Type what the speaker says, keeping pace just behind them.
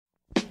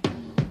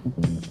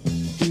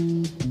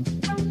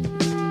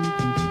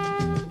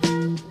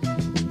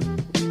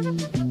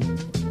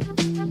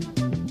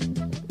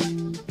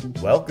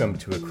Welcome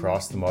to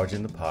Across the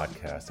Margin, the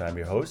podcast. I'm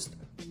your host,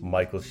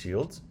 Michael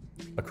Shields.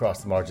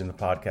 Across the Margin, the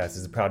podcast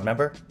is a proud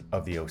member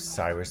of the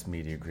Osiris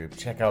Media Group.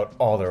 Check out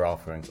all their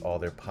offerings, all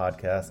their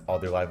podcasts, all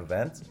their live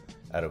events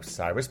at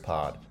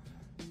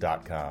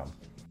osirispod.com.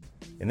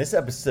 In this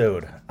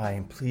episode, I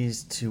am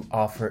pleased to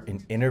offer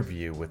an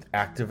interview with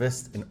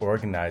activist and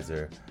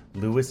organizer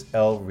Louis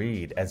L.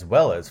 Reed, as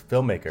well as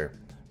filmmaker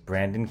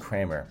Brandon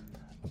Kramer,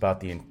 about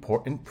the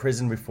important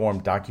prison reform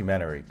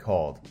documentary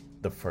called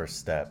The First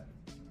Step.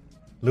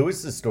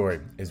 Louis's story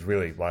is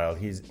really wild.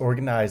 He's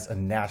organized a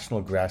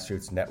national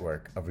grassroots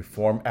network of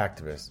reform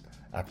activists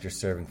after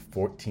serving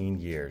 14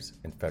 years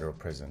in federal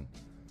prison.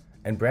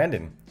 And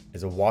Brandon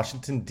is a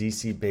Washington,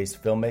 D.C.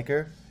 based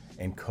filmmaker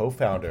and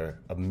co-founder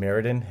of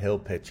Meriden Hill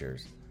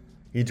Pictures.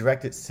 He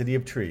directed City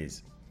of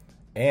Trees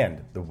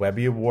and the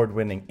Webby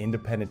Award-winning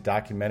independent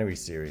documentary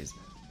series,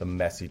 The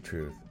Messy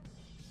Truth.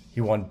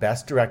 He won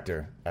Best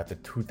Director at the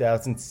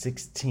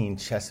 2016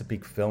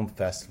 Chesapeake Film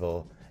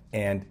Festival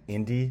and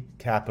Indie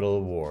Capital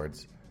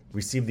Awards,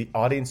 received the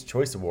Audience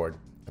Choice Award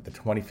at the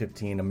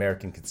 2015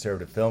 American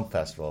Conservative Film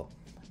Festival,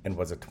 and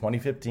was a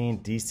 2015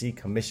 DC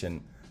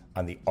Commission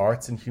on the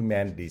Arts and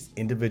Humanities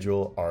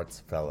Individual Arts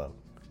Fellow.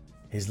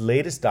 His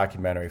latest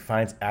documentary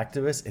finds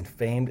activist and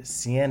famed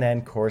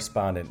CNN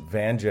correspondent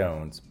Van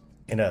Jones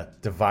in a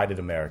divided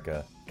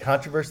America,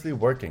 controversially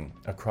working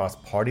across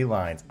party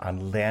lines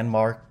on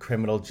landmark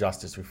criminal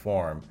justice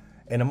reform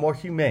and a more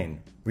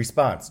humane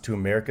response to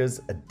America's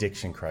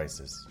addiction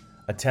crisis.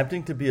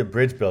 Attempting to be a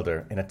bridge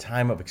builder in a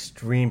time of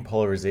extreme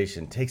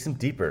polarization takes him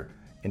deeper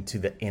into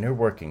the inner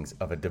workings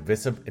of a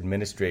divisive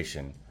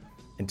administration,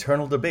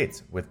 internal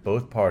debates with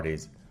both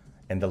parties,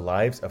 and the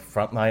lives of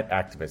frontline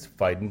activists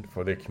fighting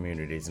for their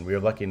communities. And we are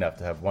lucky enough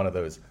to have one of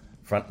those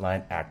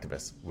frontline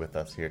activists with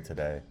us here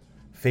today.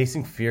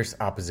 Facing fierce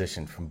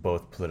opposition from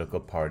both political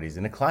parties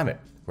in a climate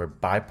where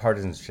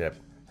bipartisanship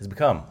has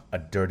become a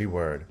dirty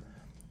word,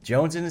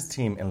 Jones and his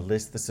team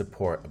enlist the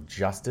support of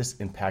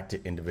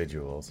justice-impacted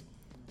individuals,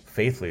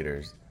 faith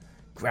leaders,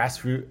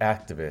 grassroots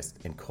activists,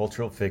 and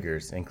cultural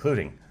figures,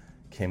 including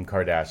Kim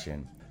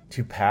Kardashian,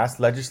 to pass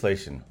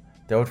legislation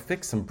that would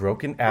fix some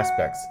broken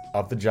aspects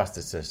of the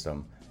justice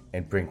system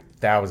and bring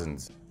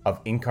thousands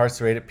of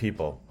incarcerated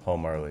people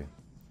home early.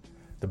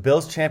 The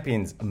bill's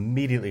champions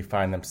immediately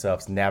find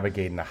themselves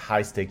navigating a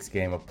high-stakes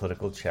game of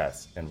political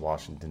chess in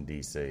Washington,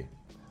 D.C.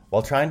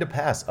 While trying to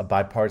pass a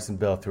bipartisan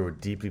bill through a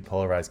deeply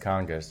polarized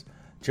Congress,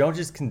 Jones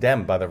is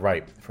condemned by the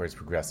right for his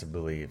progressive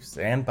beliefs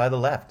and by the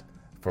left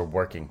for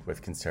working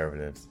with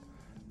conservatives.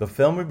 The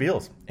film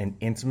reveals an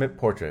intimate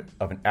portrait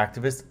of an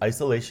activist's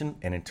isolation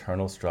and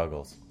internal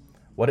struggles,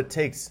 what it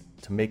takes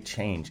to make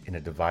change in a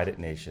divided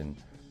nation,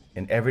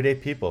 and everyday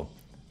people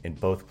in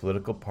both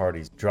political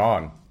parties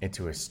drawn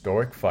into a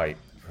historic fight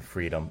for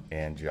freedom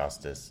and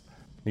justice.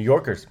 New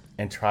Yorkers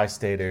and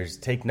tri-staters,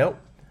 take note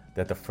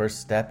that The First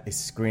Step is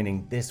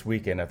screening this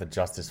weekend at the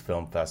Justice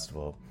Film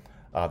Festival.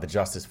 The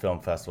Justice Film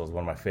Festival is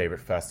one of my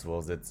favorite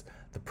festivals. It's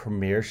the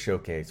premier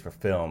showcase for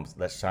films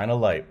that shine a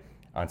light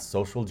on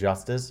social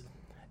justice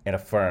and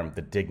affirm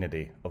the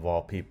dignity of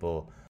all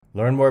people.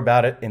 Learn more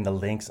about it in the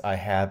links I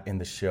have in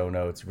the show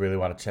notes. Really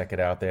want to check it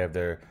out. They have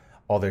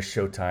all their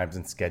show times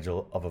and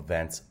schedule of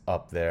events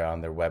up there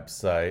on their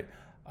website.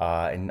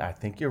 And I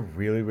think you're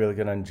really, really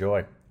going to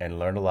enjoy and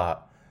learn a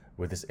lot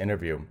with this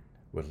interview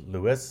with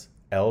Louis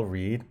L.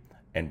 Reed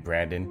and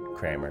Brandon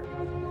Kramer.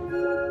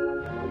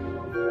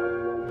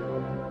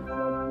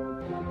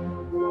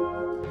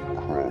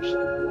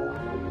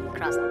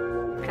 Across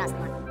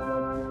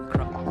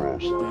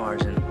the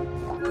margin.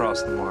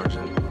 Across the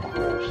margin.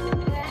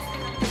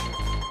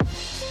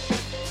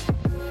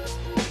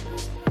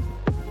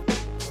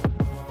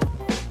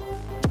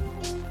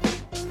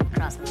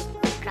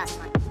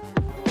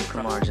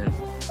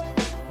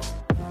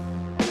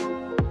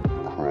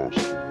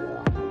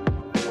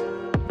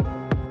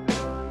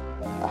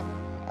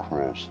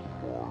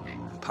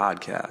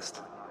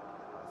 Podcast.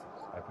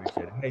 I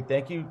appreciate it. Hey,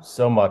 thank you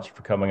so much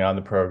for coming on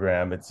the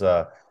program. It's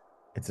an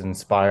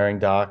inspiring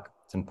doc.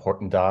 It's an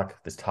important doc.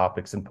 This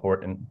topic's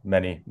important.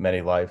 Many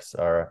lives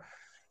are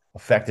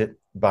affected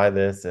by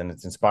this, and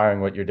it's inspiring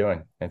what you're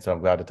doing. And so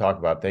I'm glad to talk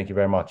about it. Thank you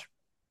very much.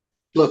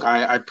 Look,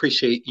 I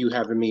appreciate you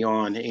having me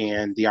on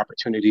and the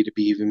opportunity to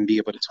be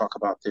able to talk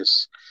about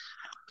this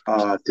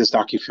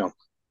docufilm.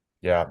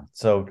 Yeah.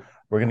 So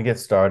we're going to get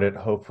started.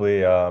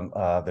 Hopefully,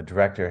 the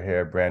director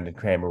here, Brandon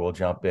Kramer, will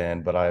jump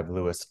in, but I have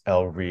Louis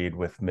L. Reed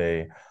with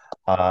me.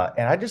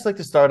 And I'd just like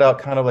to start out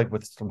kind of like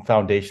with some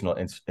foundational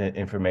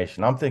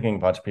information. I'm thinking a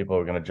bunch of people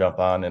are going to jump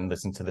on and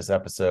listen to this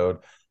episode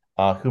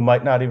who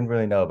might not even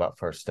really know about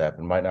First Step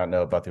and might not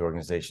know about the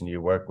organization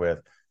you work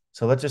with.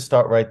 So let's just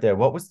start right there.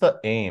 What was the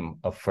aim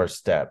of First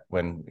Step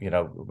when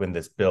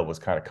this bill was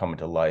kind of coming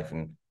to life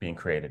and being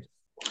created?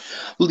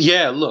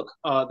 Yeah, look,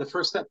 the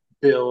First Step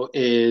bill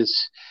is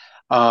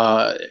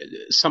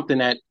something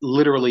that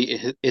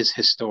literally is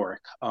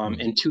historic.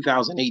 In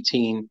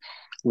 2018,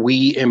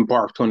 we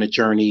embarked on a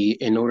journey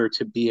in order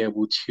to be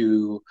able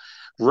to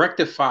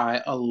rectify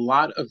a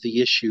lot of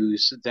the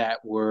issues that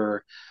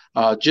were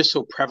just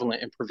so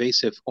prevalent and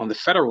pervasive on the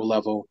federal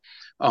level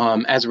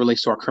as it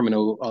relates to our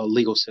criminal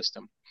legal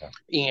system.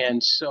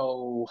 And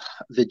so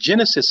the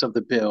genesis of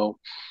the bill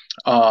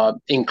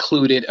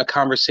included a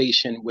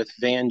conversation with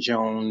Van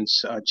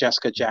Jones,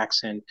 Jessica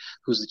Jackson,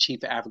 who's the Chief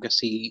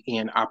Advocacy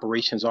and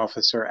Operations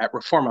Officer at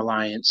Reform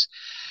Alliance,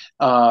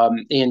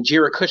 and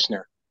Jared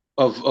Kushner,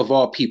 of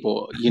all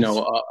people,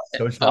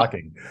 So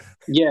shocking.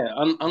 yeah,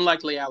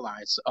 unlikely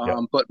allies.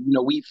 But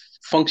we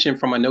function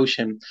from a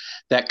notion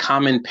that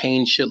common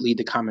pain should lead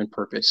to common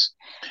purpose.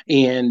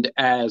 And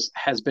as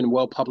has been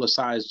well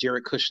publicized,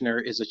 Jared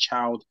Kushner is a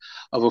child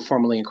of a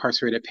formerly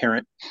incarcerated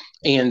parent.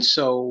 And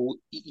so,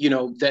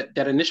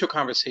 that initial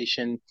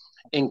conversation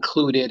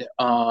included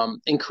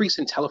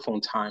increasing telephone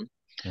time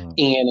and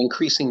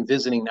increasing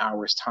visiting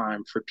hours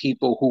time for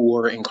people who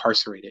were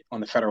incarcerated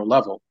on the federal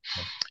level.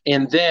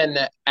 And then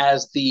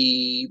as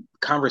the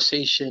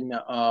conversation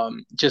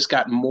just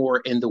got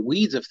more in the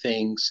weeds of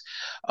things,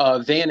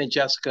 Van and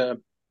Jessica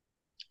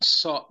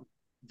saw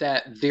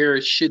that there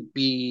should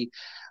be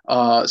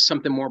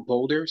something more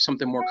bolder,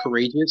 something more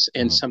courageous,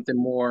 and something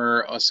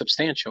more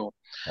substantial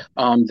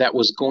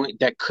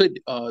that could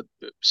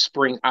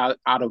spring out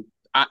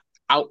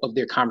of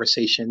their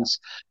conversations.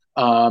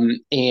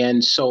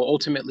 And so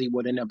ultimately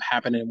what ended up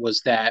happening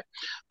was that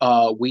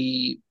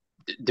we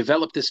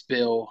developed this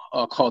bill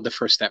called the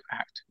First Step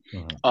Act.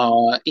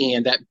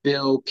 And that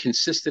bill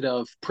consisted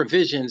of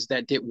provisions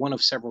that did one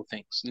of several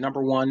things.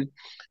 Number one,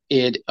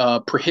 it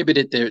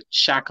prohibited the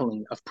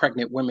shackling of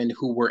pregnant women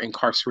who were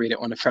incarcerated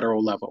on a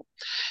federal level.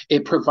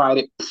 It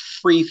provided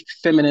free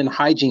feminine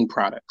hygiene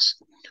products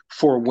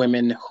for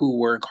women who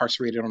were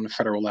incarcerated on the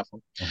federal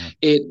level.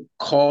 It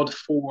called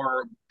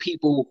for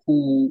people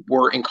who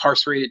were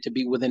incarcerated to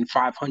be within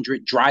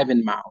 500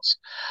 driving miles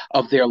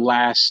of their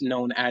last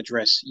known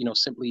address,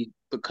 simply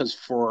because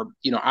for,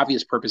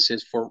 obvious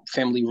purposes, for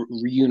family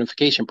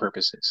reunification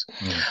purposes.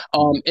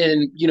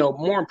 And,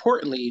 more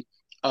importantly,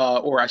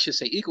 or I should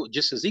say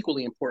just as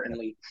equally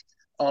importantly,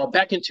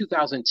 back in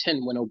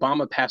 2010, when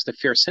Obama passed the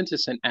Fair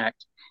Sentencing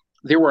Act,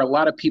 there were a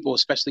lot of people,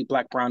 especially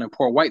Black, brown, and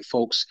poor white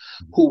folks,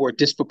 who were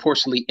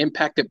disproportionately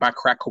impacted by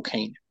crack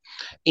cocaine.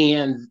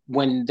 And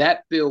when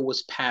that bill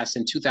was passed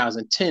in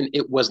 2010,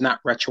 it was not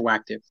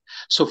retroactive.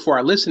 So for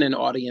our listening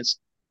audience,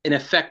 in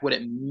effect, what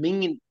it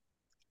means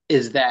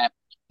is that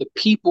the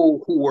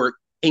people who were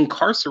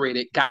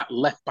incarcerated got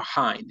left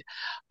behind.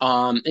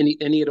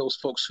 Any of those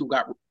folks who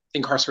got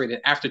incarcerated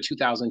after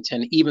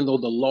 2010, even though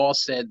the law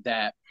said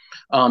that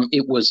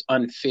it was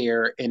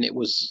unfair and it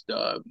was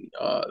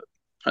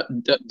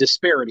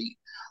disparity,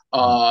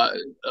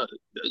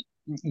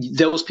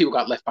 those people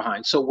got left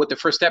behind. So what the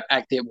First Step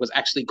Act did was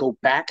actually go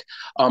back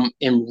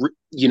and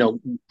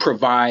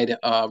provide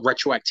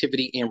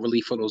retroactivity and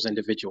relief for those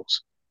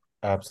individuals.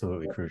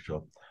 Absolutely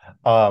crucial.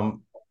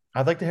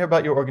 I'd like to hear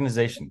about your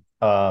organization.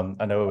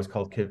 I know it was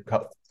called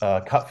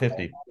Cut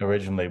 50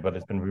 originally, but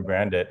it's been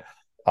rebranded.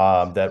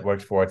 That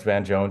works for it's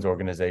Van Jones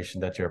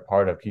organization that you're a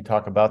part of. Can you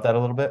talk about that a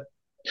little bit?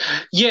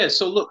 Yeah.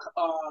 So look,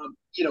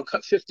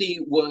 Cut 50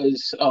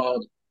 was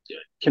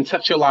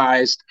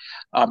conceptualized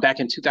back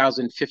in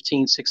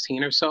 2015,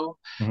 16 or so.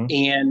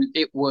 And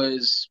it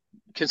was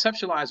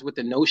conceptualized with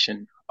the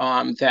notion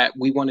that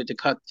we wanted to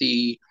cut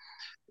the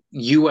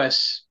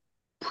U.S.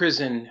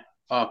 prison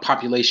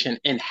population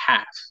in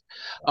half.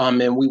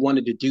 And we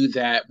wanted to do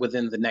that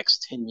within the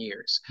next 10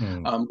 years.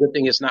 Good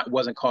thing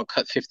wasn't called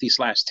Cut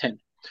 50/10.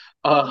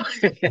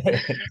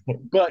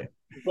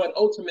 But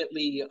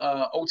ultimately,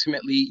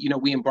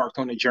 we embarked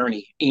on a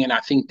journey. And I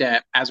think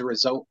that as a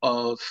result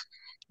of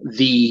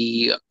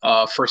the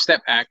First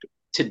Step Act,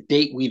 to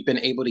date, we've been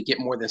able to get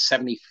more than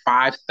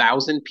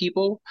 75,000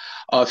 people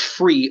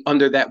free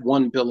under that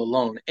one bill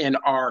alone. And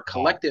our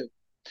collective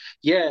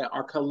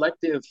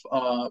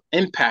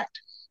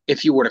impact,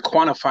 if you were to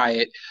quantify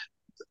it,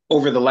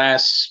 over the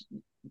last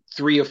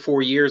 3 or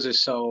 4 years or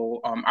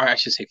so, I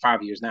should say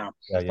 5 years now,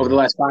 over the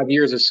last 5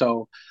 years or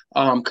so,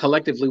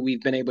 collectively,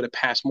 we've been able to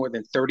pass more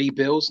than 30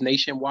 bills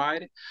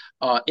nationwide,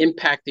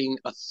 impacting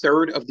a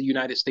third of the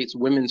United States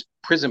women's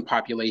prison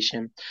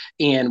population.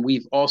 And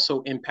we've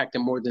also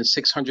impacted more than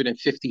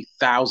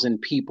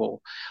 650,000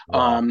 people,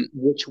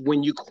 which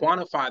when you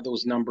quantify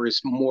those numbers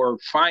more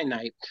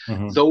finite,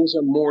 those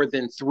are more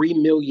than 3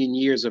 million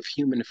years of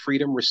human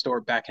freedom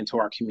restored back into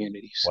our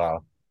communities.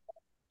 Wow.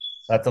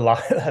 That's a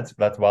lot.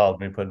 That's wild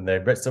to be put in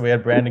there. So we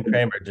had Brandon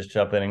Kramer just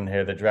jumping in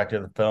here, the director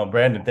of the film.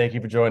 Brandon, thank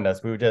you for joining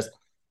us. We just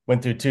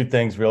went through two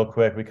things real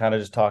quick. We kind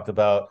of just talked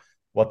about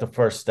what the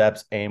First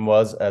Steps aim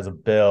was as a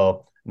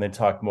bill, and then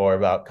talked more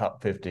about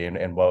Cut 50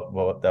 and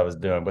what that was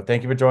doing. But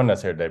thank you for joining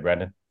us here today,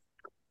 Brandon.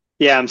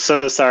 Yeah, I'm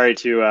so sorry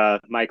to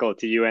Michael,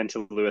 to you, and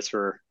to Lewis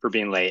for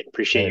being late.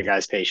 Appreciate your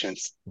guys'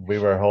 patience. We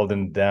were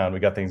holding down.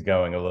 We got things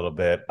going a little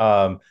bit.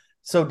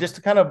 So just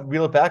to kind of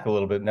reel it back a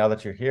little bit now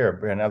that you're here,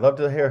 Brandon, I'd love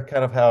to hear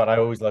kind of how, and I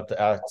always love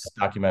to ask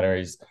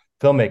documentaries,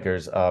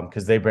 filmmakers,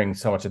 because they bring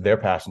so much of their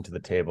passion to the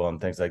table and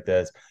things like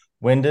this.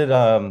 When did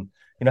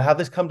how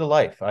this come to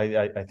life.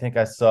 I think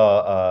I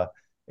saw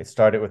it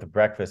started with a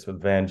breakfast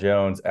with Van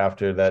Jones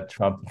after that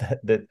Trump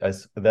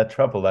that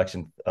Trump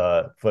election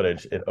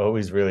footage.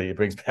 It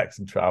brings back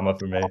some trauma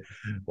for me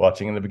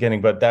watching in the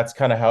beginning. But that's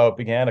kind of how it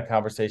began, a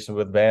conversation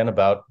with Van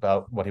about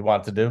what he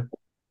wanted to do.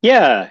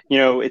 Yeah,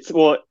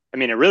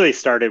 it really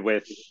started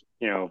with,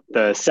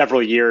 the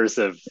several years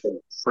of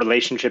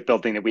relationship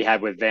building that we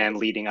had with Van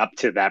leading up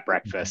to that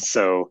breakfast.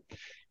 So,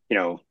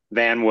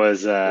 Van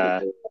was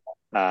an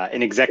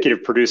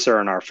executive producer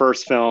on our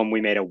first film.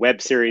 We made a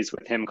web series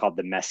with him called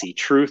The Messy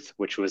Truth,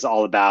 which was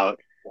all about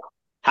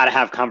how to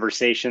have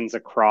conversations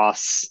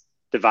across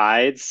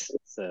divides.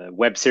 It's a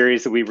web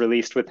series that we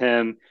released with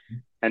him.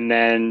 And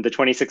then the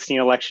 2016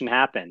 election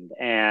happened,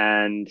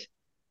 and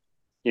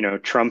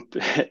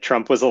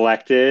Trump was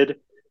elected.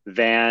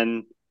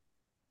 Van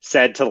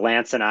said to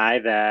Lance and I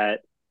that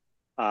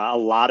a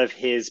lot of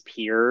his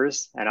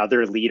peers and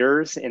other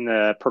leaders in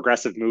the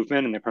progressive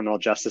movement and the criminal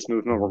justice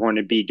movement were going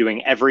to be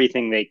doing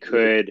everything they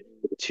could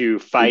to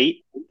fight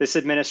this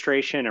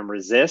administration and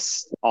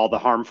resist all the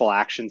harmful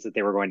actions that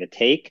they were going to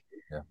take.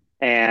 Yeah.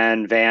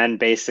 And Van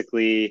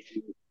basically,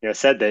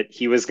 said that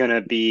he was going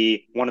to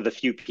be one of the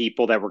few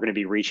people that were going to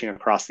be reaching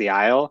across the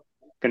aisle,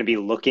 going to be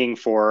looking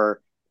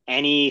for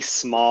any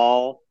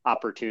small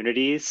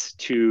opportunities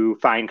to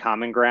find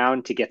common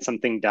ground to get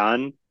something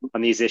done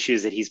on these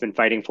issues that he's been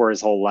fighting for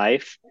his whole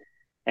life.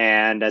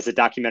 And as a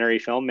documentary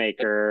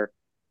filmmaker,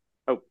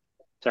 I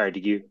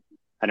didn't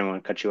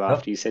want to cut you off.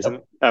 Nope, Do you say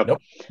nope, something?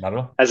 Nope, not at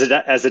all.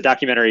 As a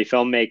documentary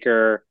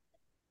filmmaker,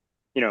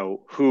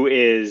 who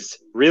is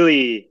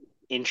really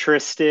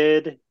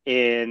interested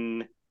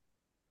in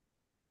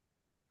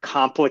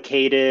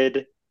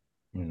complicated,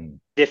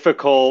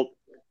 difficult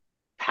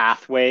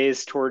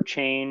pathways toward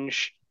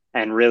change,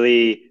 and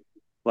really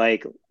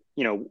the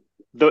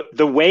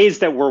ways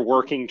that we're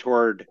working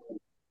toward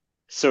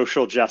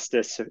social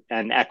justice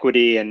and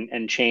equity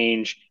and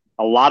change,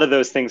 a lot of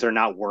those things are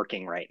not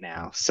working right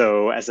now.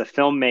 So as a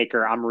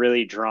filmmaker, I'm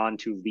really drawn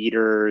to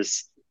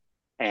leaders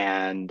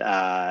and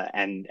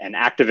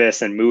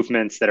activists and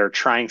movements that are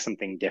trying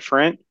something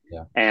different.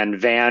 Yeah. And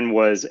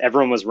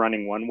everyone was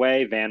running one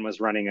way. Van was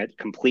running a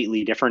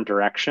completely different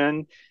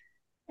direction.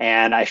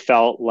 And I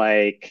felt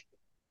like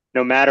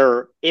no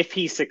matter if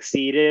he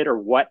succeeded or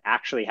what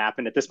actually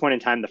happened at this point in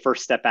time, the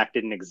First Step Act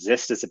didn't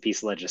exist as a piece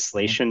of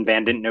legislation.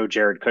 Van didn't know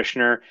Jared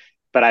Kushner,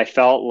 but I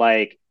felt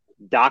like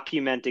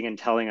documenting and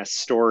telling a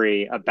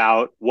story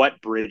about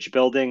what bridge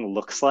building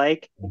looks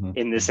like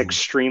in this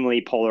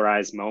extremely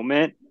polarized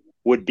moment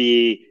would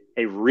be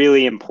a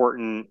really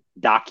important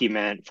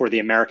document for the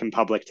American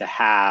public to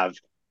have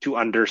to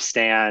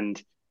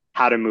understand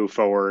how to move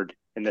forward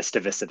in this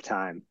divisive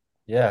time.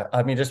 Yeah,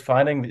 I mean,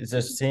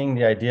 just seeing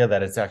the idea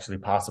that it's actually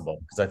possible,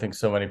 because I think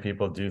so many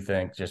people do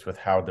think, just with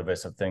how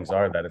divisive things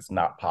are, that it's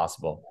not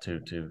possible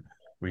to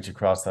reach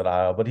across that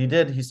aisle. But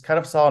he's kind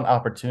of saw an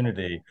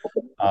opportunity.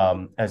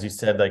 As you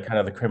said, like, kind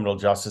of the criminal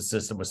justice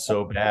system was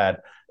so bad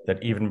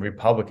that even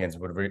Republicans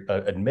would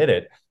admit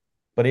it.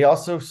 But he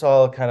also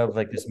saw kind of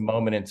like this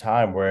moment in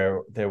time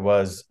where there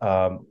was,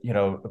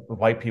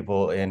 white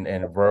people in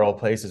rural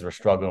places were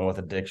struggling with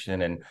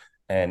addiction, and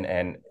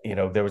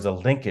there was a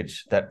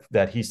linkage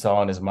that he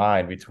saw in his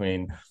mind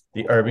between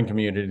the urban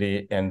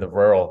community and the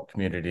rural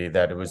community,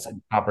 that it was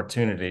an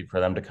opportunity for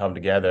them to come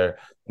together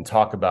and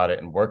talk about it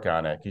and work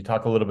on it. Can you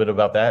talk a little bit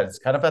about that? It's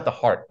kind of at the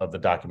heart of the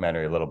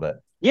documentary a little bit.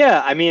 Yeah,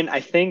 I mean,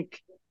 I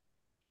think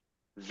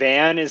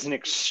Van is an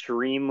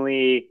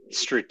extremely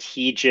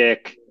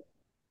strategic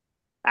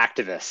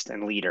activist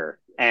and leader.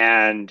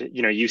 And,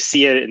 you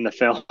see it in the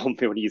film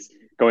when he's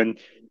going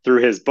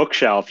through his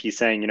bookshelf. He's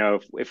saying,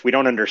 if we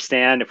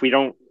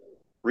don't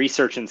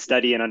research and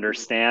study and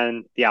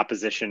understand the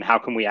opposition, how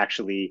can we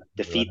actually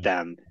defeat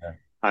them?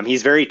 Yeah.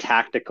 He's very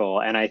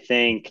tactical. And I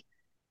think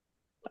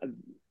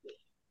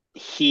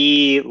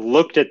he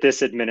looked at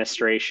this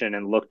administration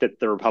and looked at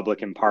the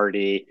Republican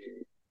Party,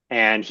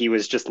 and he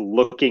was just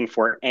looking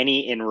for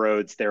any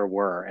inroads there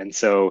were. And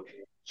so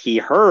he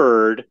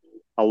heard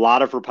a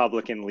lot of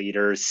Republican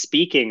leaders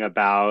speaking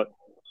about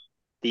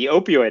the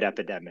opioid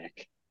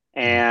epidemic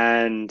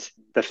and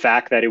the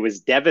fact that it was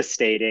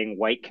devastating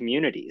white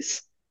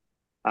communities,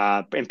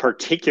 in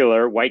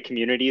particular, white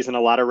communities in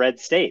a lot of red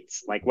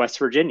states like West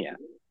Virginia.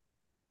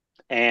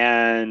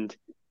 And,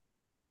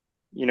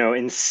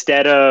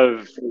 instead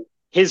of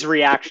his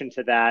reaction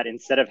to that,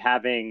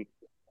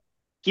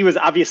 he was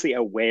obviously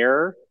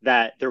aware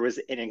that there was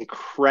an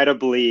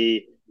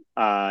incredibly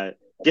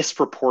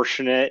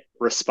disproportionate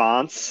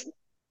response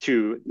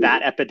to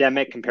that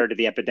epidemic compared to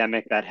the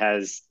epidemic that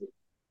has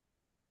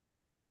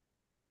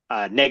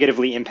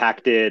negatively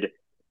impacted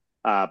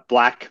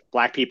black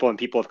people and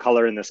people of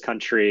color in this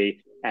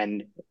country.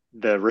 And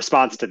the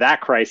response to that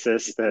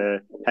crisis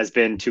has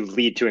been to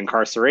lead to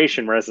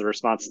incarceration, whereas the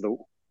response to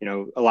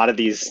a lot of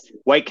these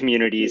white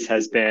communities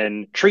has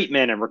been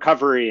treatment and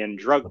recovery and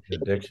drug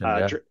addiction,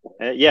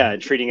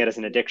 and treating it as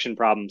an addiction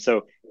problem.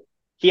 So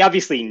he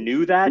obviously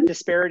knew that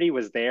disparity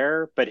was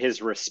there, but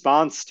his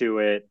response to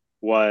it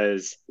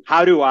was,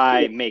 how do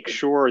I make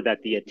sure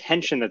that the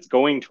attention that's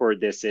going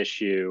toward this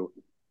issue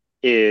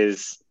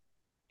is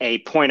a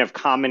point of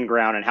common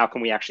ground, and how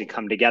can we actually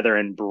come together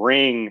and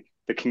bring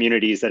the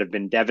communities that have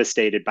been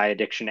devastated by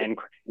addiction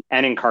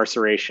and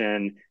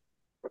incarceration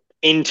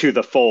into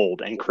the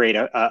fold and create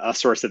a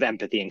source of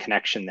empathy and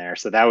connection there.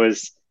 So that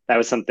was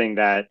something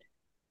that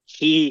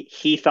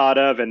he thought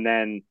of, and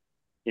then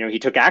he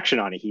took action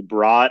on it. He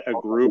brought a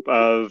group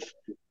of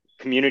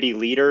community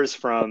leaders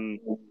from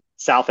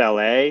South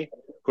LA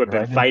who have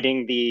been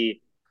fighting the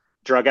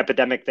drug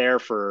epidemic there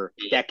for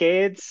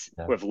decades,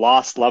 who have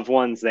lost loved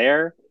ones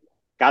there,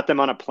 got them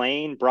on a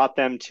plane, brought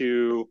them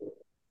to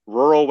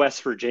rural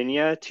West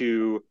Virginia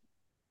to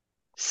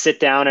sit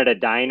down at a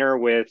diner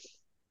with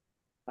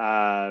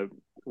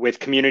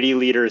community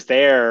leaders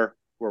there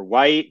who are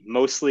white,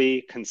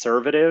 mostly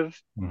conservative,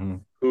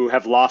 who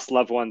have lost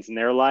loved ones in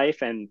their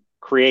life, and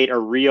create a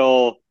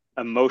real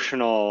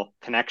emotional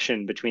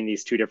connection between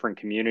these two different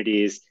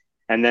communities.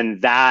 And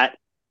then that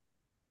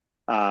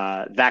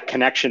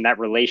connection, that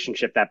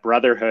relationship, that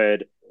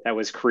brotherhood that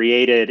was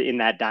created in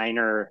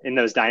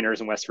those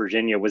diners in West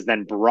Virginia, was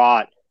then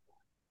brought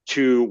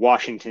to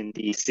Washington,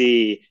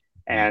 D.C.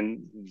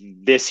 And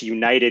this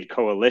united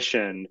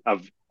coalition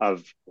of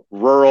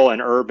rural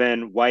and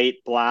urban, white,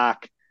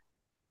 black,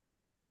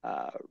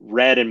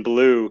 red and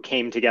blue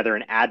came together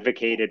and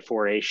advocated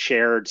for a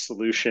shared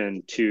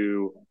solution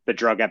to the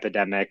drug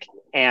epidemic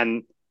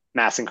and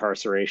mass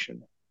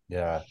incarceration.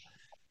 Yeah.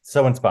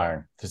 So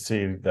inspiring to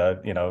see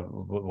that,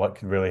 what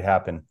can really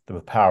happen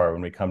with power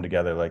when we come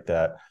together like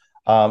that.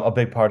 A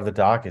big part of the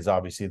doc is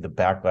obviously the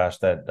backlash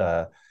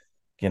that,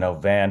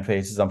 Van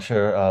faces. I'm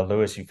sure,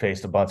 Louis, you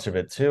faced a bunch of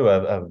it too,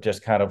 of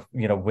just kind of,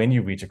 when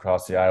you reach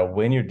across the aisle,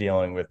 when you're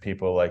dealing with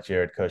people like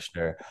Jared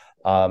Kushner.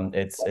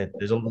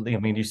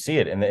 You see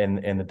it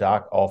in the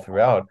doc all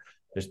throughout.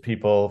 There's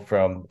people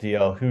from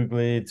DL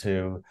Hughley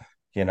to,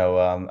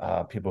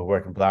 people who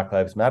work in Black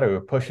Lives Matter who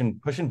are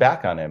pushing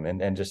back on him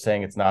and just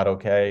saying it's not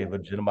okay,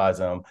 legitimize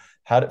him.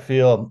 How'd it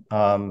feel,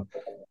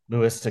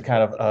 Louis, to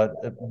kind of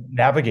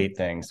navigate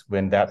things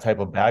when that type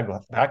of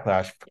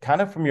backlash kind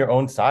of from your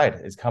own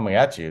side is coming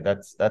at you?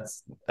 That's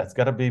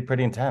got to be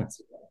pretty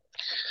intense.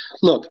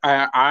 Look,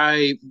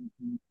 I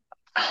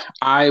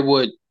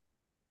would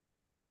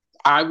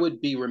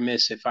be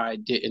remiss if I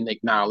didn't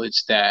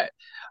acknowledge that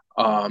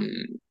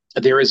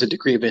there is a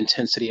degree of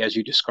intensity, as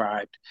you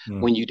described,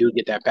 when you do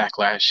get that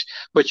backlash.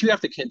 But you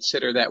have to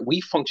consider that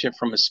we function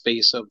from a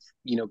space of,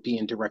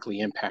 being directly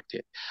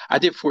impacted. I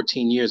did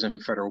 14 years in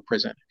federal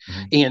prison.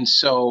 And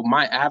so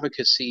my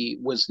advocacy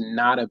was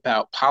not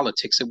about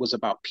politics. It was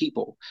about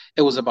people.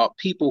 It was about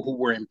people who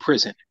were in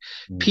prison,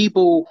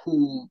 people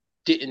who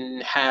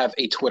didn't have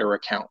a Twitter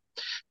account,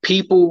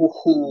 people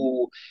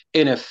who,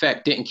 in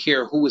effect, didn't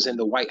care who was in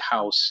the White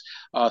House,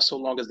 so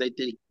long as they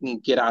didn't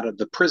get out of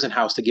the prison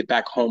house to get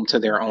back home to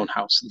their own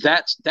house.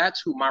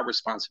 That's who my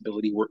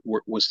responsibility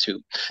was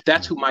to.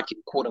 That's who my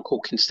quote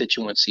unquote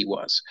constituency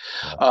was.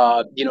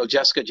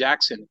 Jessica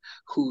Jackson,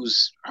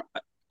 who's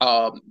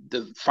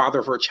the father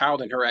of her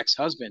child and her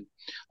ex-husband.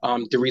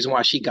 The reason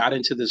why she got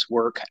into this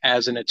work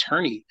as an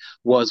attorney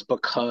was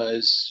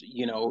because,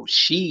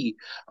 she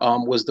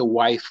was the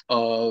wife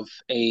of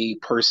a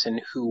person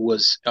who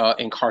was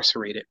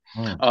incarcerated.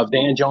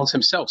 Van Jones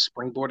himself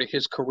springboarded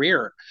his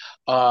career,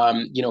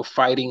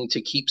 fighting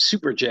to keep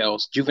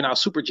juvenile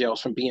super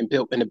jails from being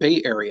built in the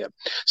Bay Area.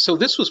 So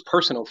this was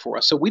personal for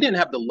us. So we didn't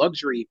have the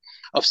luxury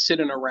of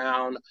sitting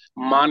around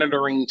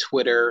monitoring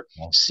Twitter,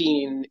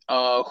 seeing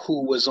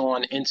who was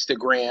on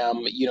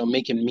Instagram,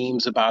 making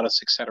memes about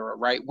us, etc.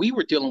 Right? We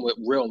were dealing with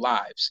real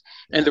lives,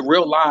 and the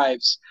real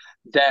lives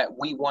that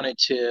we wanted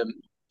to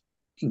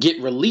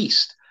get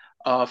released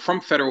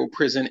from federal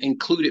prison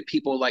included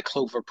people like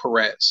Clover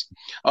Perez,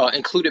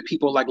 included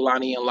people like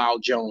Lonnie and Lyle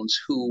Jones,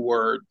 who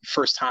were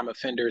first-time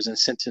offenders and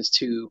sentenced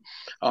to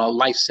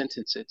life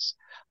sentences.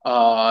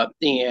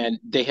 And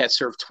they had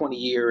served 20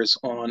 years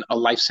on a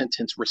life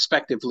sentence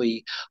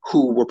respectively,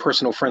 who were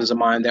personal friends of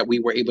mine that we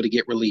were able to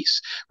get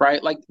released,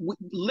 right? Like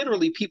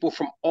literally people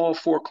from all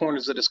four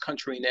corners of this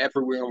country and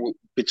everywhere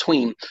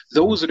between.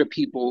 Those are the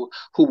people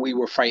who we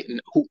were fighting,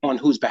 on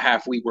whose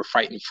behalf we were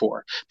fighting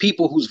for.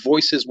 People whose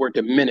voices were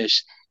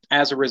diminished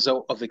as a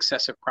result of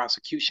excessive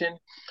prosecution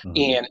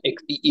and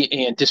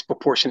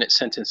disproportionate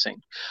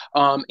sentencing.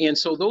 And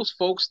so those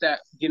folks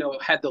that,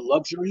 had the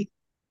luxury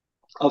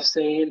of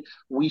saying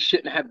we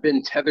shouldn't have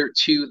been tethered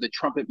to the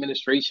Trump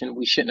administration,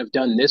 we shouldn't have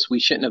done this, we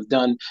shouldn't have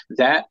done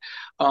that.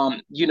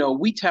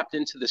 We tapped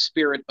into the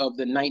spirit of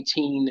the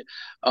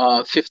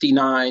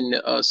 1959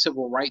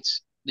 civil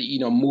rights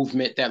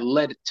movement that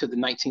led to the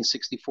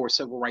 1964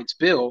 Civil Rights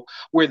Bill,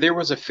 where there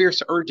was a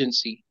fierce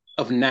urgency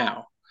of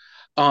now.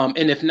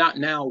 And if not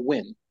now,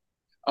 when?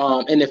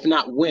 And if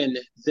not when,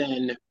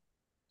 then,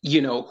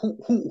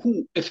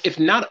 who, if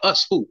not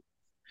us, who?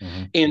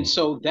 And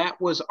so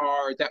that was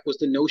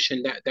the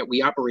notion that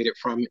we operated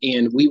from,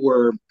 and we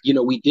were,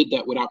 we did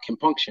that without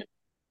compunction.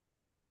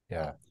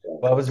 Yeah.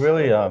 Well, it was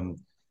really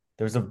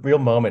there was a real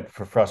moment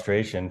for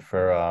frustration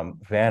for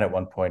Van at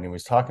one point. He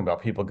was talking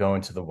about people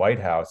going to the White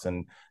House,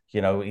 and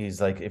he's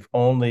like, if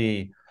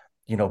only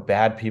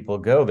bad people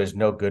go, there's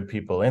no good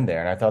people in there.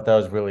 And I thought that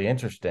was really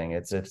interesting.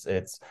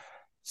 It's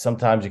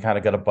sometimes you kind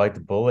of got to bite the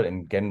bullet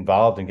and get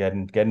involved and get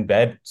in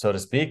bed, so to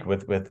speak,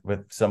 with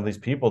some of these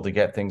people to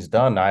get things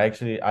done. I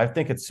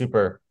think it's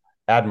super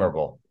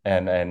admirable,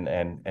 and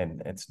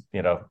it's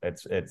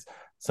it's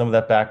some of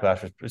that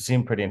backlash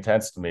seemed pretty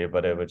intense to me,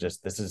 but it was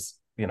just, this is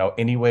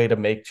any way to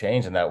make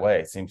change in that way.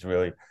 It seems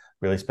really,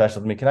 really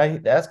special to me. Can I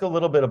ask a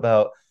little bit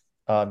about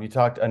you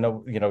talked, I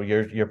know,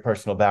 your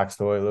personal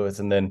backstory, Louis,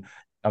 and then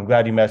I'm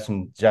glad you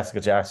mentioned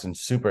Jessica Jackson,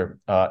 super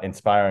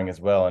inspiring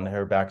as well, and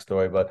her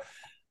backstory. But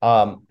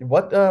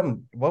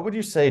what would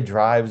you say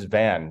drives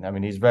Van? I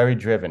mean, he's very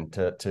driven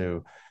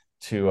to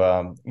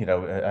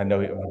I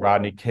know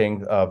Rodney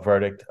King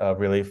verdict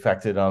really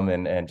affected him,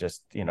 and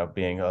just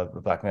being a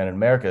black man in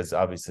America is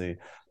obviously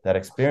that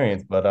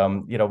experience. But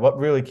what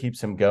really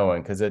keeps him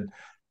going? Because it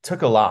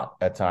took a lot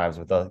at times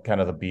with the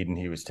kind of the beating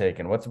he was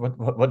taking.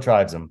 What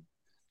drives him?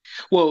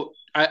 Well,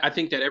 I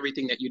think that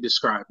everything that you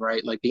described,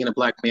 right? Like being a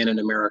black man in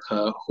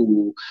America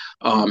who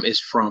is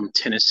from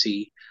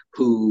Tennessee,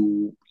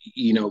 who,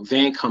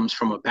 Van comes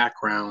from a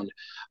background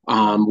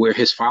where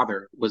his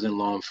father was in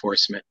law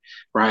enforcement,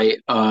 right?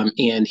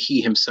 And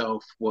he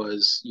himself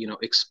was,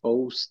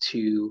 exposed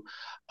to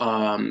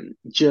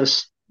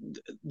just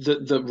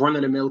the run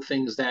of the mill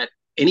things that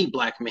any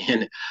black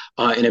man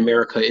in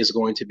America is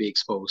going to be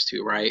exposed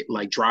to, right?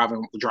 Like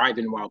driving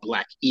while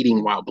black,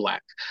 eating while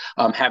black,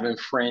 having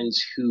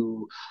friends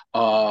who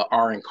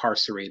are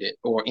incarcerated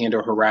or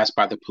harassed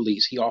by the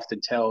police. He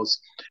often tells,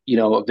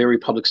 a very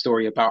public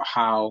story about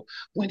how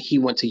when he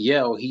went to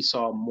Yale, he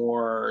saw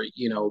more,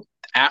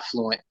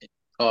 affluent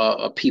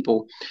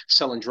people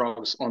selling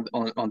drugs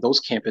on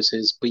those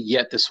campuses, but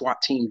yet the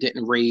SWAT team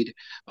didn't raid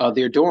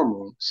their dorm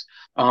rooms.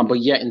 But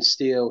yet and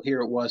still,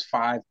 here it was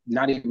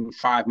not even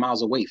 5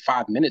 miles away,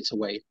 5 minutes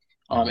away.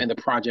 In the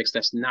projects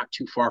that's not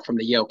too far from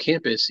the Yale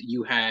campus,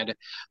 you had,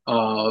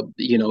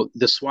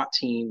 the SWAT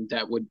team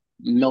that would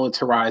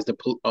militarize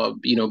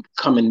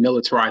come in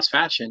militarized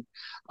fashion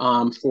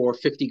for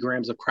 50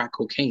 grams of crack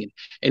cocaine.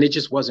 And it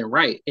just wasn't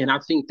right. And I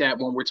think that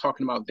when we're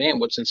talking about Van,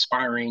 what's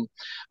inspiring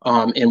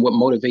and what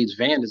motivates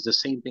Van is the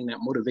same thing that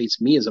motivates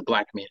me as a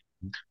black man.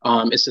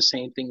 It's the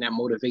same thing that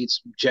motivates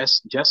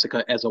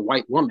Jessica as a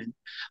white woman.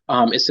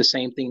 It's the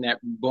same thing that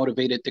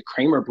motivated the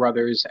Kramer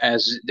brothers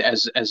as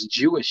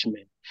Jewish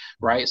men,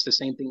 right? It's the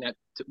same thing that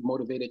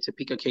motivated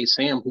Topeka K.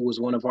 Sam, who was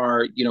one of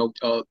our,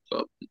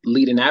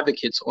 leading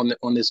advocates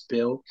on this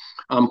bill,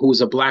 who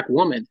was a black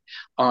woman.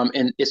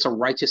 And it's a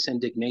righteous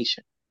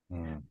indignation.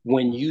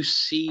 When you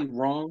see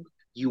wrong,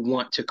 you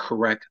want to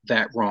correct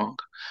that wrong.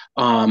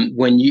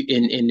 When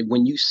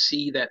you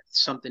see that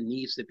something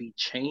needs to be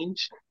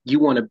changed, you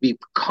want to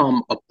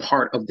become a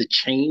part of the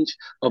change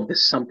of the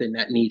something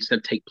that needs to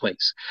take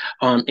place.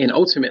 And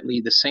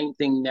ultimately, the same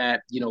thing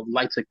that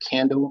lights a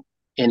candle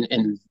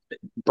and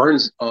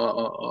burns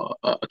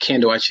a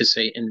candle, I should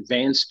say, in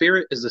Van's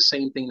spirit is the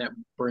same thing that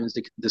burns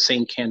the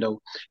same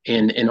candle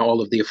in all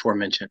of the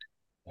aforementioned.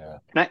 Yeah.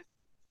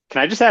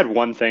 Can I just add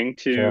one thing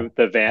to Sure.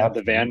 the Van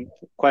Absolutely. the Van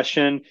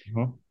question?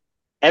 Mm-hmm.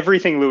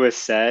 Everything Louis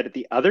said.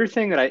 The other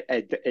thing that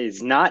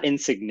is not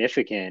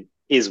insignificant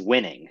is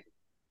winning.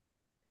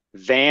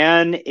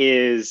 Van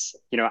is,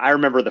 I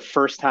remember the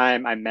first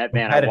time I met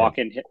Van, I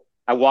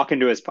walk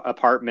into his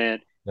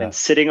apartment, and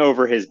sitting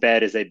over his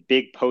bed is a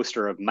big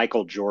poster of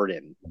Michael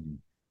Jordan.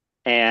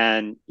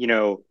 And,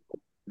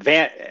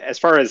 Van, as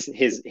far as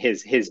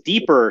his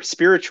deeper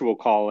spiritual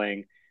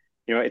calling,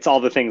 it's all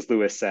the things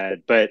Louis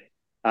said, but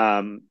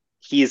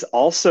he's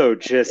also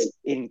just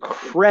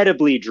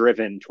incredibly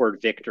driven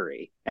toward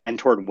victory and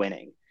toward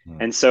winning.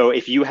 And so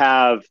if you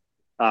have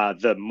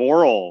the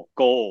moral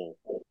goal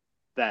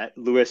that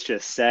Louis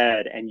just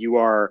said, and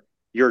your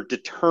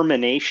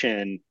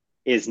determination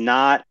is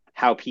not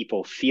how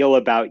people feel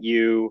about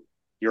you,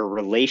 your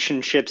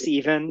relationships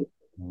even,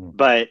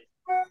 but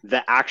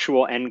the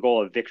actual end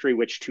goal of victory,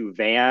 which to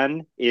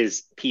Van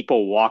is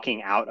people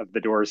walking out of the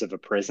doors of a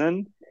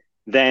prison,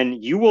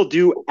 then you will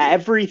do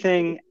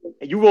everything.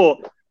 You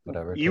will do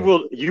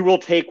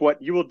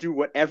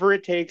whatever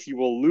it takes. You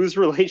will lose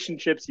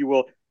relationships.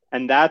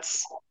 And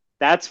that's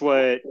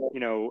what,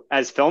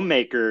 as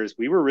filmmakers,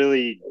 we were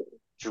really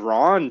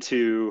drawn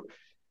to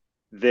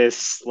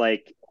this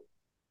like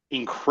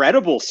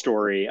incredible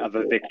story of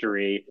a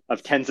victory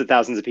of tens of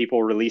thousands of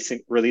people released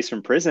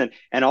from prison,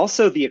 and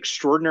also the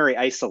extraordinary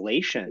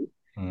isolation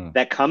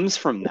that comes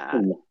from that.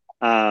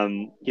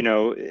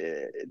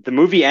 The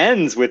movie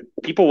ends with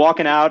people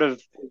walking out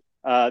of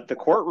the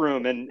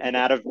courtroom and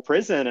out of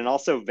prison, and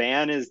also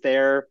Van is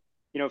there,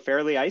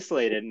 fairly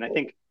isolated. And I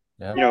think,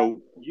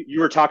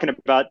 you were talking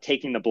about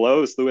taking the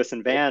blows, Louis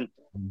and Van.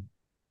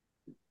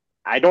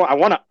 I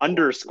want to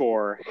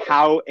underscore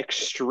how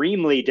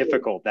extremely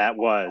difficult that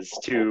was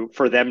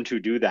for them to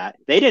do that.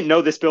 They didn't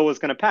know this bill was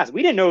going to pass.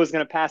 We didn't know it was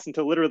going to pass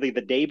until literally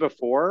the day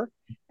before.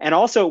 And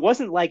also, it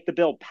wasn't like the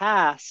bill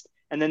passed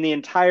and then the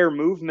entire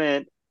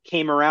movement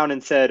came around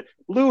and said,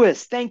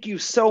 Lewis, thank you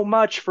so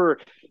much for,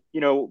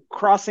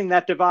 crossing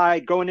that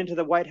divide, going into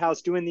the White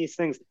House, doing these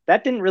things.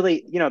 That didn't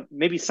really,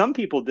 maybe some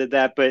people did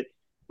that, but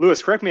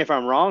Lewis, correct me if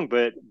I'm wrong,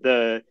 but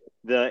the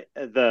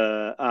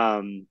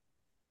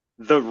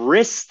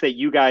risks that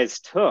you guys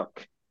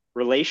took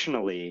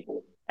relationally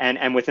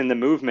and within the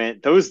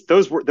movement,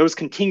 those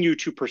continue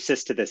to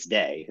persist to this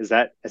day. Is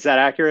that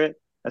accurate?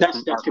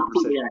 That's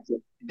completely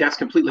accurate. That's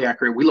completely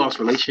accurate. We lost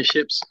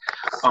relationships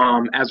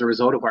as a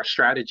result of our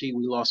strategy.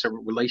 We lost our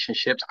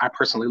relationships. I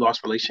personally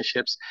lost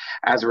relationships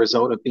as a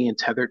result of being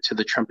tethered to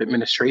the Trump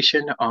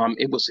administration.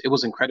 It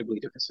was incredibly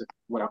divisive,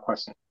 without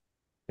question.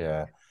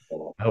 Yeah.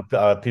 I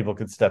hope people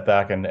could step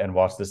back and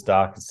watch this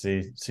doc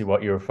and see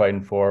what you were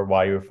fighting for,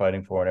 why you were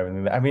fighting for, and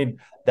everything. I mean,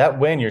 that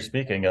win you're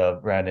speaking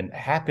of, Brandon,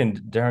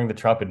 happened during the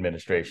Trump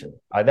administration.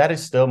 That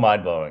is still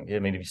mind blowing. I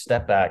mean, if you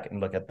step back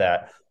and look at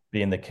that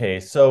being the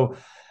case. So,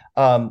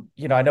 I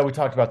know we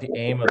talked about the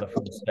aim of the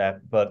first step,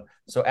 but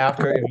so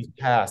after it was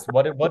passed,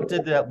 what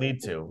did that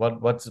lead to?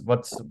 What was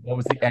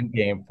the end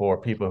game for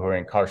people who are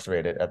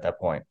incarcerated at that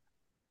point?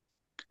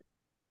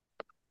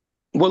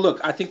 Well, look,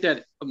 I think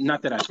that,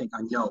 not that I think,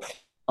 I know,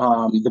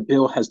 the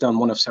bill has done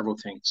one of several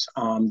things.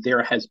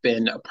 There has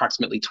been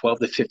approximately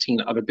 12 to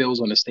 15 other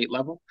bills on the state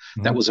level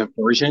that was a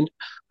version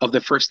of the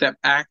First Step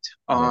Act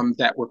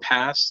that were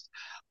passed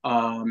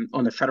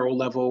on the federal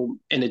level,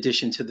 in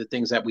addition to the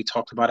things that we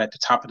talked about at the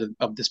top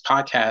of this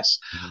podcast.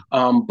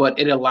 But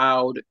it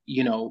allowed,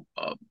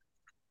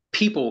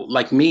 people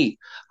like me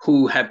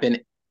who have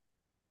been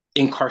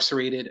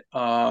incarcerated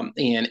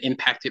and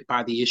impacted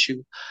by the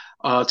issue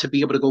to be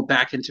able to go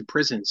back into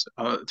prisons,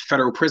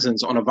 federal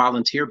prisons, on a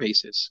volunteer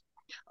basis,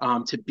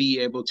 to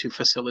be able to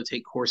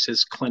facilitate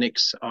courses,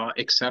 clinics,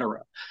 etc.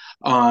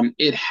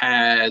 It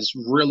has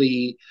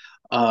really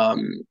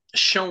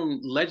shown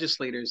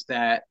legislators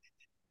that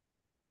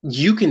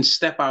you can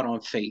step out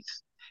on faith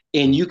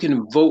and you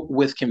can vote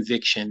with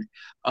conviction,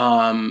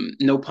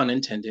 no pun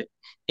intended,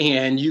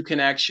 and you can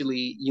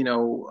actually,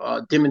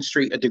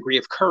 demonstrate a degree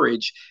of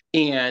courage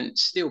and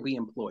still be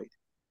employed.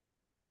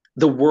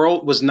 The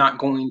world was not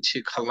going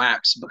to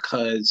collapse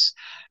because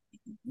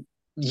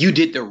you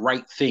did the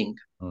right thing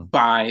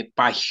by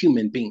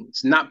human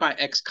beings, not by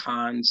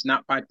ex-cons,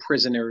 not by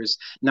prisoners,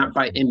 not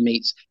by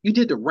inmates. You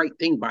did the right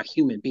thing by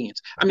human beings.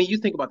 I mean, you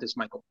think about this,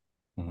 Michael.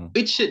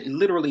 It should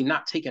literally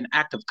not take an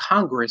act of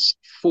Congress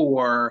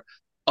for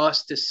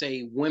us to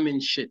say women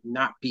should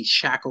not be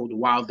shackled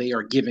while they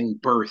are giving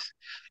birth,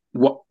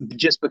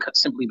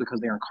 simply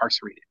because they're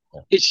incarcerated.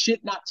 It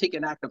should not take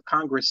an act of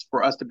Congress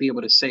for us to be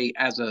able to say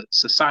as a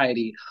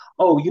society,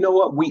 oh, you know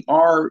what, we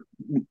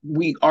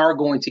are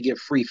going to give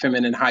free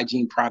feminine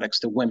hygiene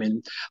products to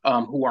women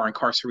who are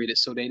incarcerated,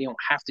 so they don't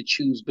have to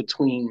choose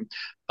between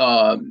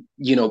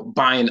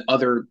buying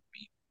other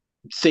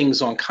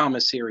things on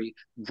commissary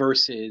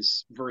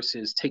versus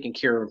taking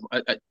care of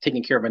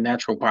a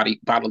natural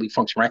bodily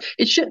function, right?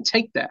 It shouldn't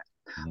take that.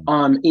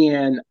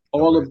 And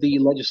all of the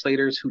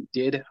legislators who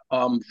did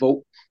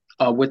vote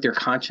with their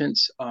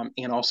conscience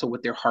and also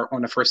with their heart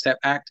on the First Step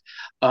Act,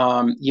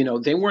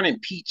 they weren't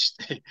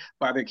impeached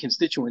by their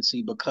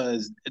constituency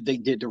because they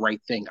did the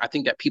right thing. I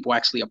think that people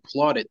actually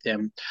applauded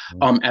them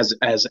as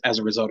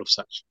a result of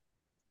such.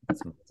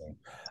 That's amazing.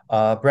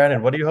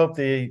 Brandon, what do you hope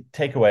the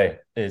takeaway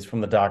is from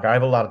the doc? I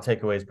have a lot of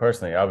takeaways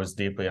personally. I was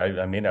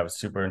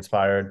super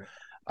inspired.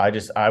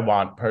 I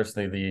want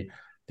personally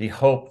the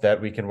hope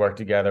that we can work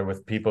together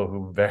with people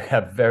who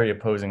have very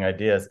opposing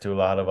ideas to a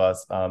lot of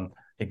us.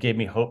 It gave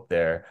me hope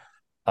there.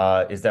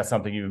 Is that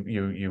something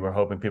you were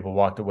hoping people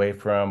walked away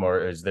from,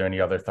 or is there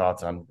any other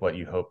thoughts on what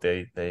you hope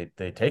they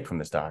take from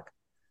this doc?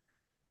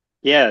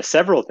 Yeah,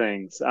 several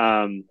things.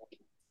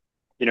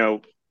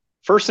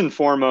 First and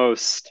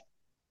foremost,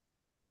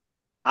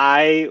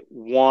 I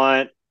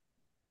want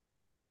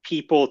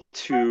people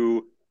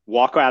to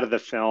walk out of the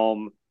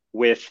film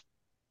with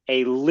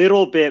a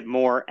little bit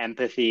more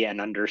empathy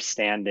and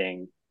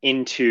understanding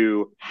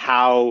into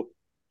how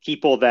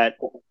people that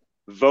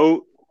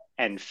vote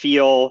and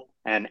feel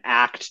and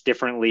act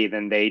differently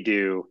than they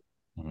do,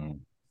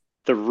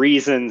 the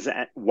reasons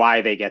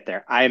why they get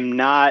there.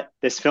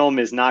 This film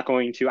is not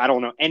going to, I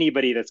don't know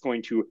anybody that's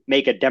going to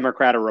make a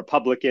Democrat or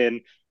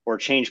Republican or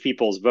change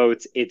people's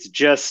votes. It's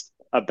just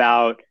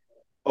about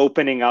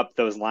opening up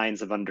those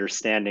lines of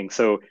understanding.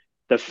 So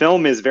the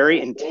film is very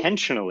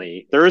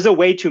intentionally, there is a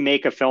way to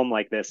make a film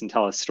like this and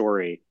tell a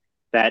story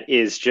that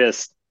is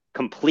just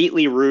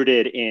completely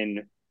rooted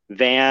in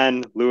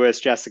Van,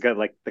 Lewis, Jessica,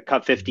 like the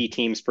Cup 50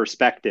 team's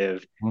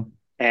perspective,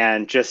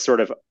 and just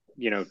sort of,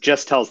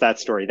 just tells that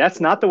story.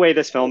 That's not the way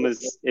this film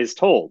is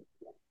told.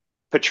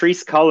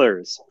 Patrisse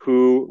Cullors,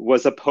 who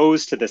was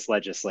opposed to this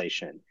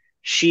legislation,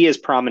 she is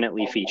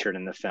prominently featured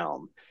in the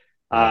film.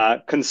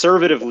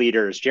 Conservative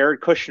leaders,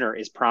 Jared Kushner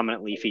is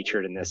prominently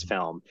featured in this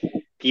film.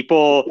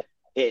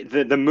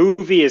 The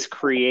movie is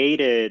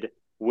created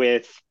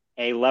with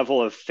a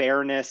level of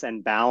fairness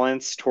and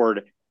balance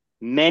toward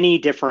many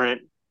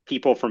different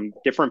people from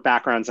different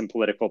backgrounds and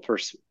political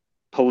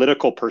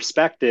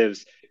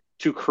perspectives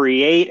to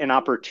create an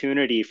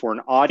opportunity for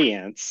an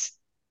audience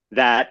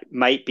that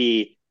might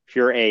be, if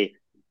you're a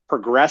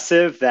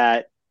progressive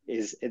that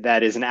is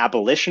an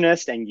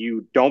abolitionist and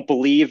you don't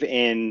believe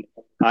in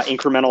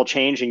incremental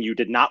change and you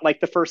did not like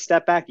the First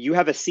Step Back, you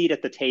have a seat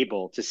at the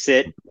table to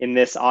sit in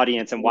this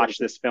audience and watch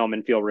this film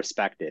and feel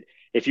respected.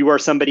 If you are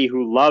somebody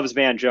who loves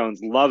Van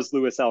Jones, loves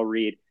Louis L.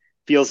 Reed,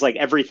 feels like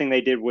everything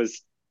they did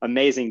was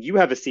amazing, you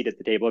have a seat at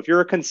the table. If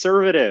you're a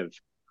conservative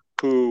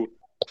who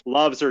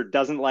loves or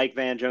doesn't like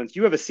Van Jones,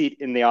 you have a seat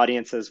in the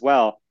audience as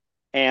well.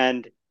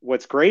 And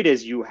what's great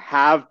is you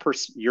have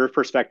your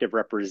perspective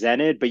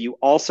represented, but you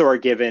also are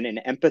given an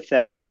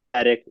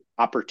empathetic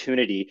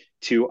opportunity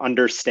to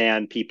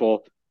understand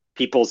people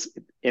featured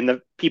in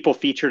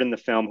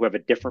the film who have a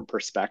different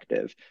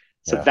perspective.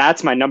 So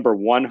that's my number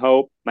one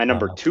hope. My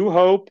number two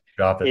hope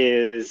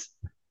is,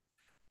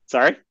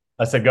 sorry?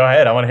 I said, go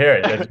ahead. I want to hear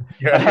it.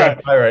 You're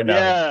on fire right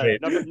now.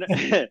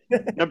 Yeah.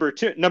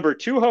 Number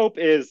two hope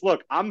is,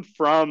 look,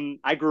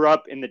 I grew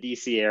up in the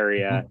DC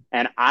area,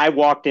 and I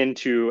walked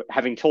into,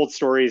 having told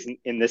stories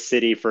in this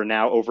city for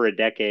now over a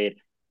decade,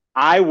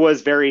 I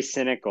was very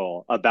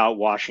cynical about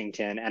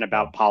Washington and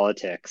about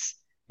politics.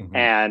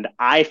 And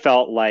I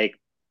felt like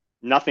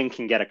nothing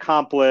can get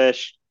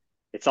accomplished.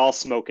 It's all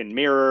smoke and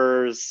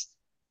mirrors.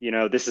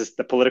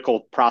 The political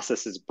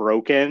process is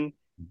broken.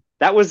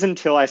 That was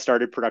until I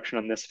started production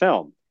on this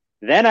film.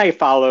 Then I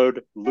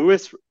followed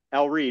Louis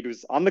L. Reed,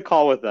 who's on the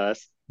call with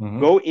us,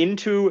 go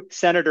into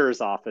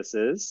senators'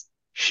 offices,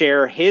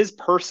 share his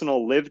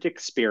personal lived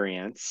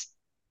experience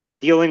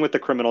dealing with the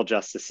criminal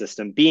justice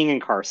system, being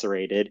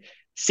incarcerated,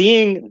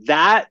 seeing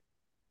that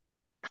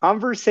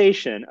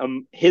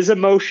conversation, his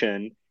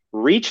emotion,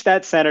 reach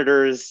that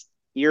senator's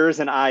ears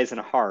and eyes and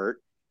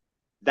heart,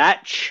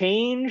 that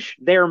changed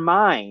their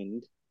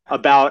mind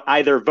about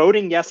either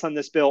voting yes on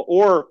this bill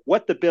or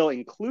what the bill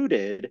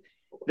included.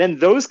 Then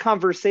those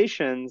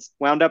conversations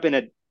wound up in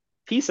a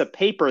piece of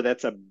paper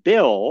that's a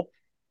bill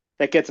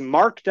that gets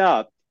marked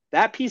up.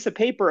 That piece of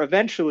paper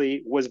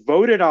eventually was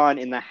voted on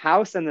in the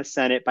House and the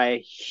Senate by a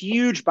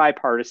huge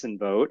bipartisan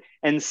vote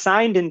and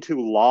signed into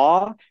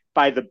law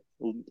by the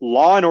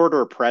law and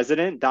order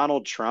president,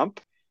 Donald Trump.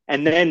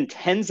 And then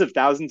tens of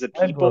thousands of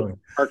people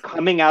are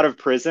coming out of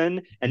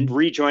prison and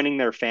rejoining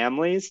their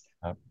families.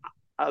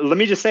 Let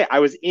me just say, I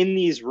was in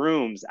these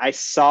rooms. I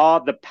saw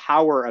the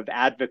power of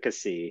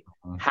advocacy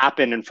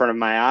happen in front of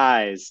my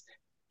eyes.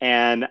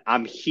 And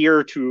I'm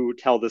here to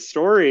tell the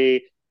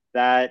story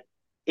that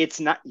it's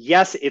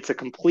a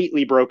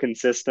completely broken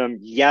system.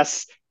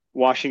 Yes,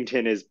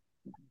 Washington is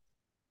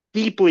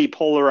deeply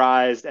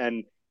polarized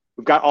and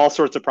we've got all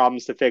sorts of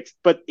problems to fix,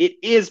 but it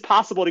is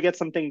possible to get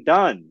something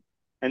done.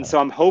 And so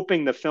I'm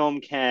hoping the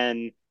film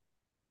can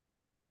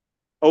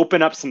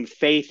open up some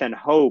faith and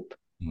hope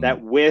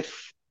that with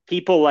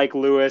people like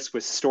Louis,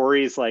 with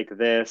stories like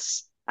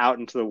this out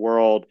into the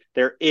world,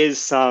 there is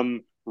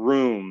some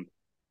room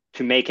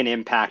to make an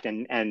impact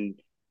and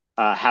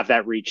have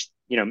that reach,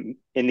 in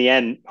the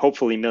end,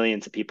 hopefully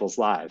millions of people's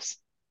lives.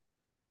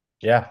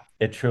 Yeah,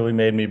 it truly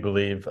made me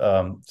believe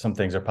some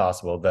things are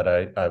possible that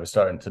I was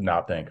starting to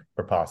not think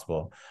were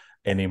possible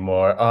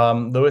anymore.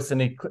 Louis,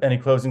 any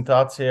closing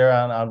thoughts here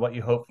on what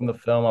you hope from the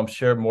film? I'm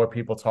sure more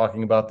people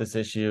talking about this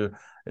issue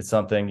is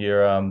something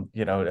you're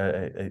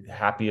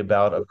happy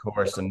about, of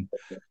course, and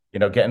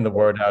getting the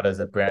word out as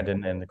that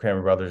Brandon and the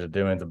Kramer brothers are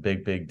doing is a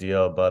big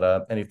deal.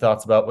 But any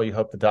thoughts about what you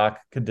hope the doc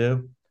could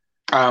do?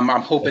 I'm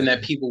hoping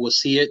that people will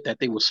see it, that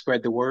they will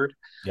spread the word,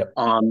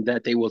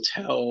 that they will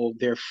tell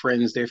their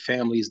friends, their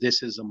families,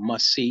 this is a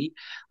must see,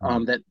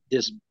 that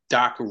this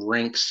doc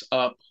ranks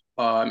up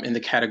in the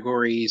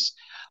categories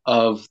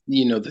of,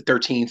 the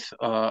 13th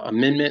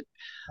Amendment.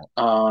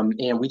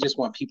 And we just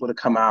want people to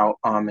come out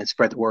and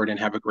spread the word and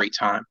have a great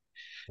time.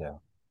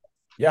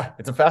 Yeah,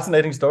 it's a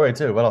fascinating story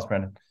too. What else,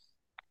 Brandon?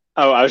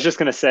 Oh, I was just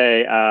going to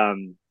say,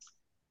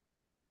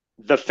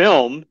 the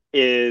film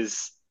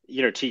is,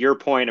 to your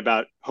point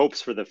about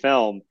hopes for the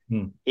film,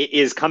 it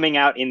is coming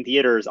out in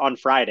theaters on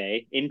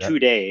Friday in 2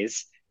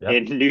 days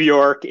in New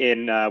York,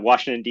 in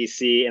Washington,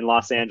 D.C., in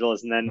Los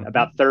Angeles, and then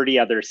about 30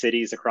 other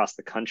cities across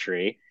the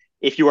country.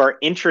 If you are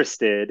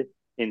interested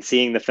in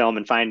seeing the film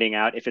and finding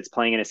out if it's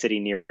playing in a city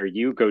near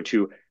you, go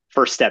to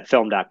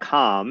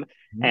firststepfilm.com,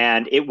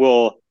 and it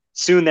will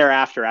soon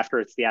thereafter, after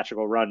its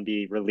theatrical run,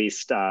 be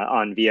released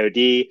on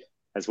VOD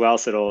as well.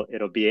 So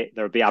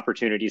there'll be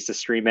opportunities to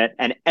stream it.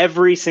 And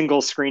every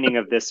single screening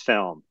of this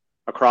film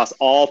across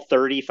all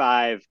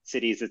 35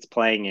 cities it's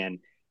playing in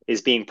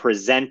is being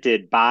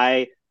presented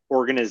by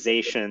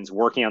organizations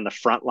working on the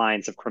front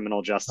lines of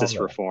criminal justice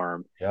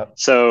reform.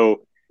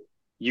 So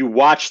you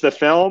watch the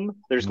film,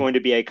 there's going to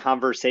be a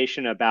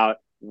conversation about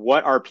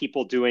what are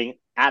people doing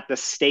at the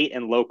state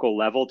and local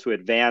level to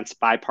advance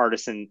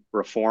bipartisan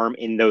reform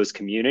in those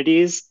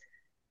communities.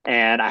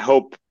 And I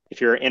hope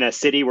if you're in a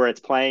city where it's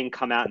playing,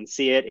 come out and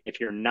see it. If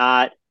you're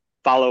not,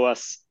 follow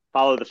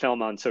the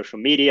film on social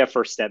media,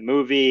 First Step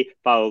Movie,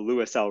 follow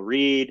Louis L.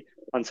 Reed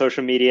on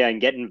social media, and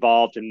get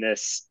involved in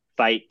this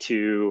fight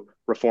to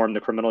reform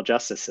the criminal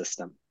justice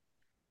system.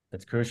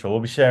 It's crucial.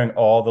 We'll be sharing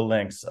all the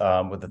links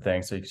with the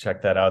thing, so you can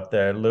check that out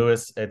there.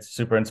 Louis, it's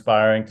super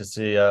inspiring to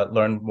see,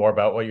 learn more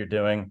about what you're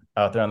doing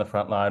out there on the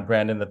front line.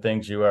 Brandon, the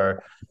things you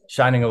are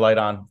shining a light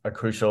on are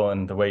crucial,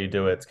 and the way you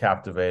do it's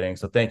captivating.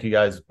 So thank you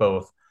guys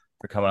both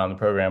for coming on the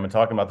program and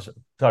talking about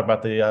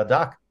the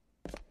doc.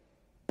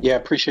 Yeah,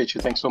 appreciate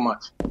you. Thanks so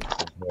much.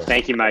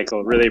 Thank you,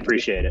 Michael. Really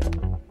appreciate it.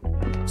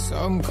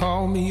 Some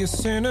call me a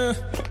sinner,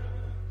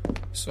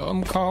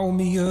 some call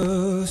me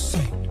a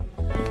saint.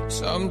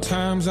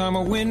 Sometimes I'm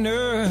a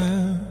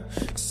winner,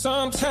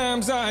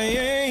 sometimes I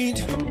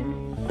ain't.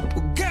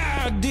 Well,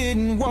 God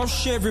didn't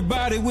wash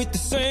everybody with the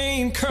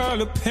same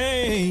color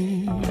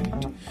paint.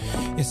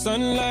 And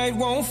sunlight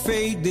won't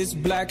fade this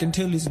black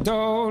until it's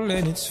dull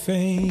and it's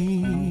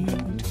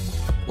faint.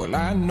 Well,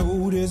 I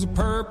know there's a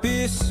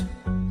purpose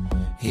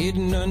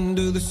hidden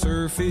under the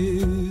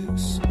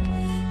surface.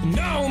 And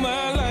all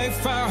my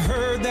life I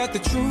heard that the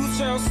truth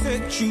shall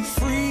set you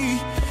free.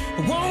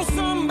 Won't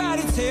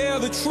somebody tell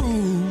the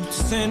truth,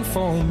 send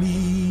for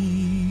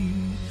me.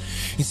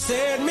 He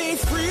set me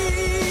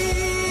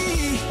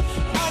free.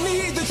 I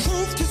need the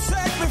truth to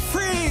set me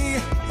free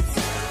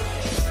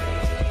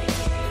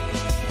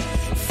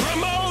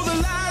from all the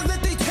lies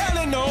that they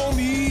telling on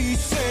me.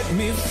 Set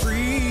me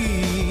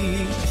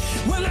free.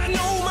 Well, I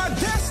know my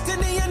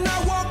destiny and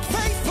I walk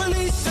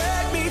faithfully.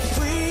 Set me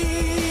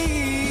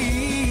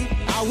free.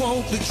 I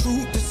want the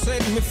truth to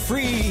set me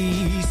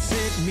free.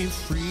 Set me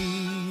free.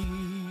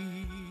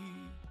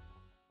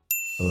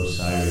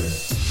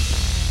 Osiris.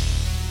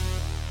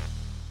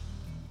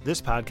 This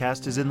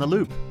podcast is In the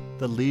Loop,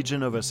 the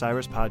Legion of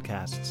Osiris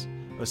podcasts.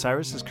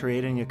 Osiris is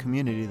creating a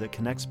community that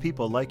connects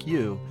people like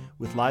you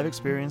with live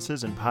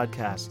experiences and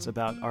podcasts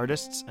about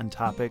artists and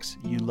topics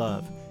you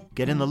love.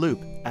 Get in the loop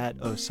at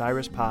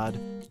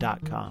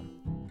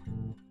osirispod.com.